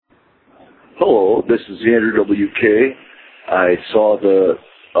Hello, this is Andrew WK. I saw the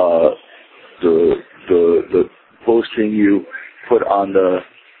posting you put on the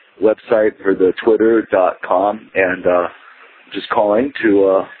website for the twitter.com, and just calling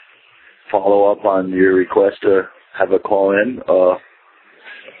to follow up on your request to have a call in. All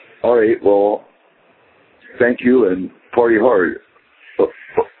right, well, thank you and party hard.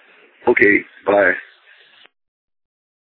 Okay, bye.